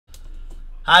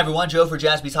Hi everyone, Joe for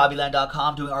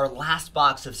JaspysHobbyland.com doing our last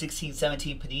box of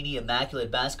 16-17 Panini Immaculate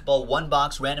Basketball. One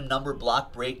box, random number,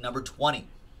 block break number 20.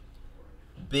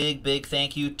 Big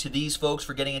thank you to these folks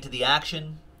for getting into the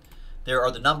action. There are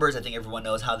the numbers. I think everyone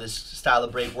knows how this style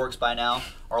of break works by now.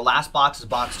 Our last box is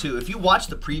box 2. If you watch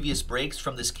the previous breaks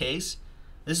from this case,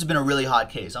 this has been a really hot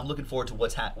case. I'm looking forward to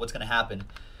what's going to happen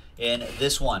in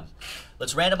this one.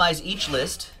 Let's randomize each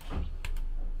list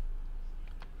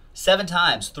 7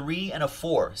 times, 3 and a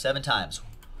 4, 7 times.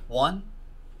 1,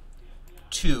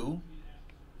 2,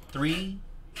 3,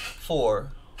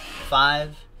 4,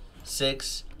 5,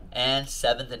 6, and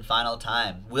 7th and final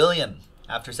time. William,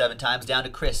 after 7 times, down to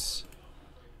Chris.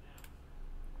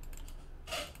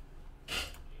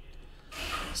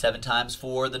 7 times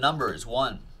for the numbers.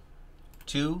 1,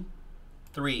 2,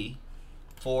 3,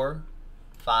 4,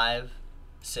 5,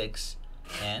 6,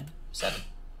 and 7.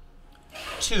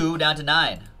 2 down to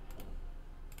 9.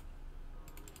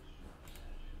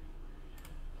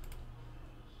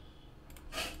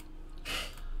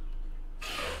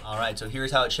 All right, so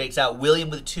here's how it shakes out. William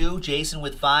with 2, Jason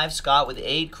with 5, Scott with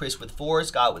 8, Chris with 4,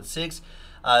 Scott with 6,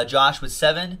 Josh with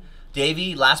 7,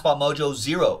 Davey, Last Spot Mojo,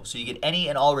 0. So you get any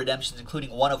and all redemptions,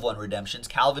 including 1-of-1 redemptions.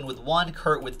 Calvin with 1,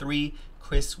 Kurt with 3,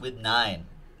 Chris with 9.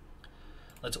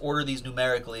 Let's order these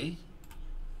numerically.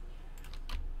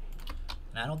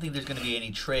 And I don't think there's going to be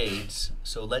any trades,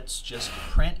 so let's just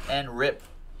print and rip.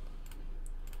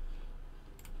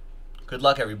 Good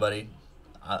luck, everybody.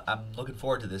 I'm looking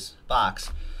forward to this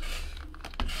box.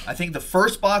 I think the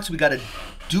first box we got a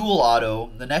dual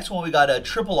auto. The next one we got a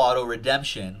triple auto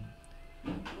redemption.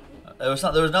 There was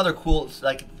another cool,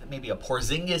 like maybe a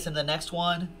Porzingis in the next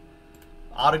one,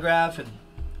 autograph, and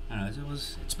I don't know.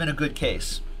 It's been a good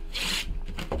case.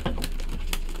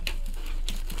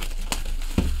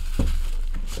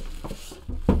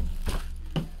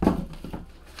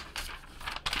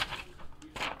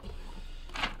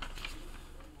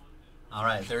 All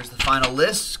right, there's the final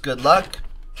list. Good luck.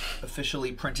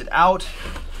 Officially printed out.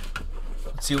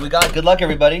 Let's see what we got. Good luck,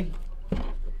 everybody.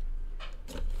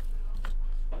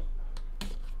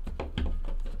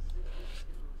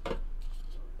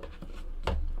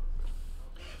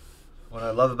 What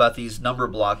I love about these number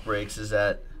block breaks is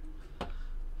that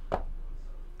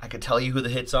I could tell you who the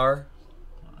hits are.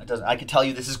 I could tell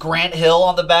you this is Grant Hill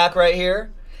on the back right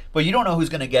here, but you don't know who's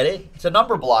going to get it. It's a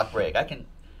number block break. I can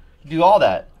do all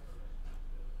that.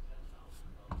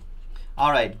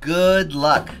 All right, good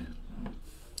luck.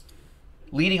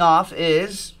 Leading off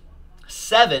is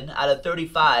 7 out of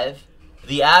 35,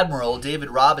 the Admiral, David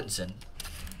Robinson.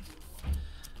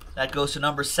 That goes to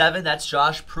number 7. That's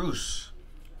Josh Pruce.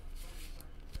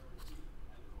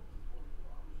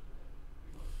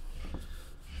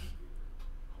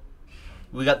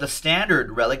 We got the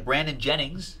standard relic, Brandon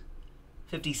Jennings,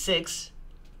 56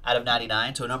 out of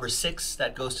 99. So number 6,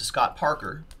 that goes to Scott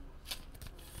Parker.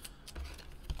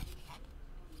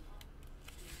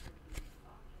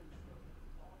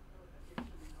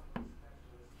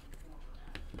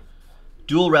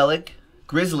 Dual relic,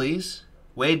 Grizzlies,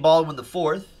 Wade Baldwin the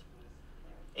 4th,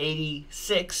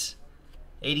 86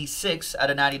 out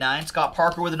of 99. Scott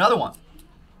Parker with another one.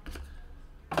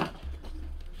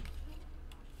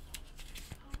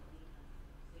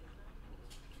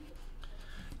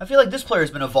 I feel like this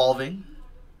player's been evolving.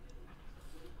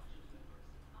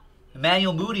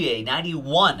 Emmanuel Mudiay,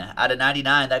 91 out of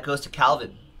 99. That goes to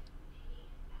Calvin.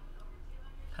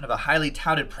 Kind of a highly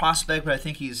touted prospect, but I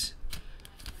think he's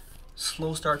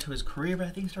slow start to his career, but I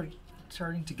think he's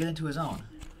starting to get into his own.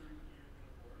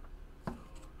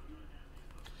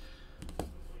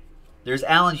 There's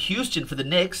Allen Houston for the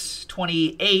Knicks,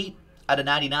 28 out of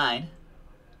 99.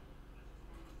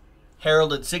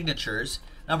 Heralded signatures.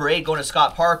 Number 8 going to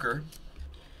Scott Parker.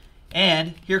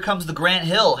 And here comes the Grant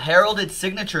Hill heralded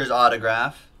signatures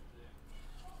autograph.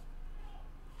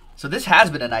 So this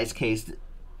has been a nice case.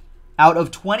 Out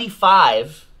of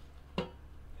 25,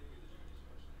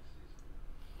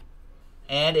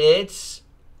 and it's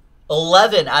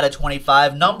 11 out of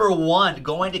 25. Number 1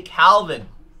 going to Calvin.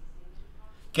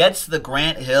 Gets the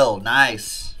Grant Hill.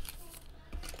 Nice.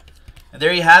 And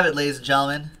there you have it, ladies and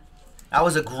gentlemen. That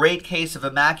was a great case of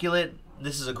Immaculate.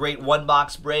 This is a great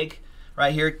one-box break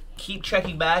right here. Keep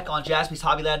checking back on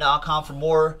JaspysHobbyland.com for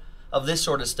more of this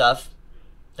sort of stuff.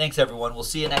 Thanks, everyone. We'll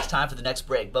see you next time for the next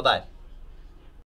break. Bye-bye.